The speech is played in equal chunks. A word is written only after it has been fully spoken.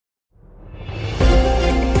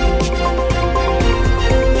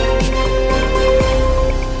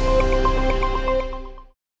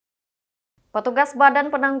Petugas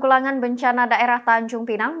Badan Penanggulangan Bencana Daerah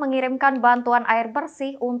Tanjungpinang mengirimkan bantuan air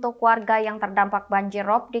bersih untuk warga yang terdampak banjir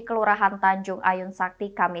rob di Kelurahan Tanjung Ayun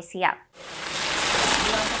Sakti Kamis siang.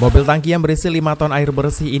 Mobil tangki yang berisi 5 ton air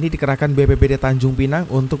bersih ini dikerahkan BPBD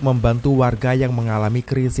Tanjungpinang untuk membantu warga yang mengalami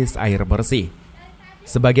krisis air bersih.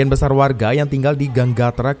 Sebagian besar warga yang tinggal di Gang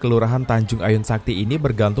Gatra Kelurahan Tanjung Ayun Sakti ini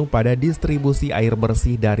bergantung pada distribusi air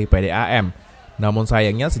bersih dari PDAM. Namun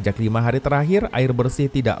sayangnya sejak 5 hari terakhir air bersih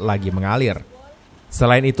tidak lagi mengalir.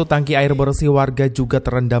 Selain itu tangki air bersih warga juga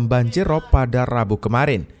terendam banjir rob pada Rabu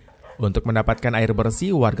kemarin. Untuk mendapatkan air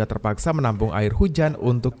bersih, warga terpaksa menampung air hujan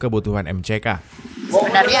untuk kebutuhan MCK.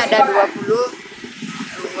 Sebenarnya ada 22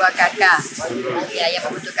 kakak yang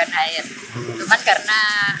membutuhkan air. Cuman karena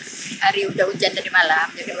hari udah hujan dari malam,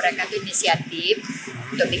 jadi mereka tuh inisiatif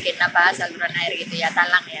untuk bikin saluran air gitu ya,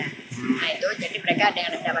 talang ya. Nah itu jadi mereka ada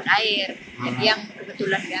yang dapat air. Jadi yang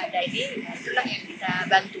kebetulan nggak ada ini, itulah yang kita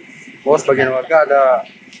bantu. Oh, sebagian warga ada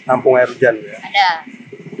nampung air hujan ya? Ada.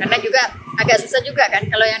 Karena juga agak susah juga kan,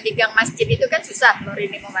 kalau yang di gang masjid itu kan susah lori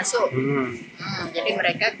ini mau masuk. Jadi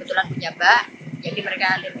mereka kebetulan punya bak, jadi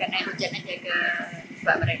mereka alirkan air hujan aja ke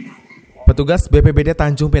bak mereka. Petugas BPBD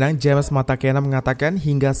Tanjungpinang James Matakena mengatakan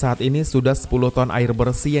hingga saat ini sudah 10 ton air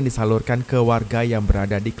bersih yang disalurkan ke warga yang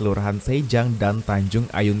berada di Kelurahan Sejang dan Tanjung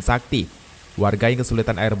Ayun Sakti. Warga yang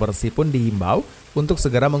kesulitan air bersih pun dihimbau untuk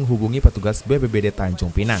segera menghubungi petugas BPBD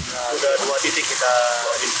Tanjungpinang. Sudah 2 titik kita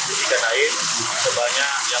distribusikan air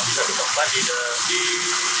sebanyak yang bisa ditempat di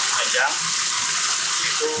Sejang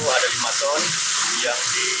itu ada 5 ton, yang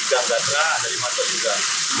di Gang Gatra ada 5 ton juga.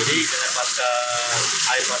 Jadi dengan pasca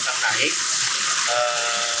air pasang naik,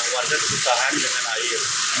 warga kesusahan dengan air.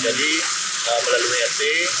 Jadi melalui RT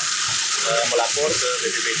melapor ke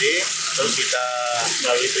BPBD, terus kita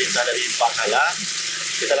melalui perintah dari Pak Kala,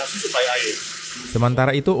 kita langsung suplai air.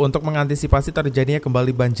 Sementara itu, untuk mengantisipasi terjadinya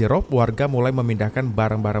kembali banjir rob, warga mulai memindahkan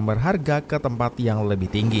barang-barang berharga ke tempat yang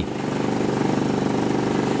lebih tinggi.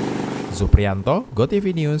 Supriyanto,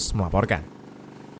 GOTVNEWS melaporkan.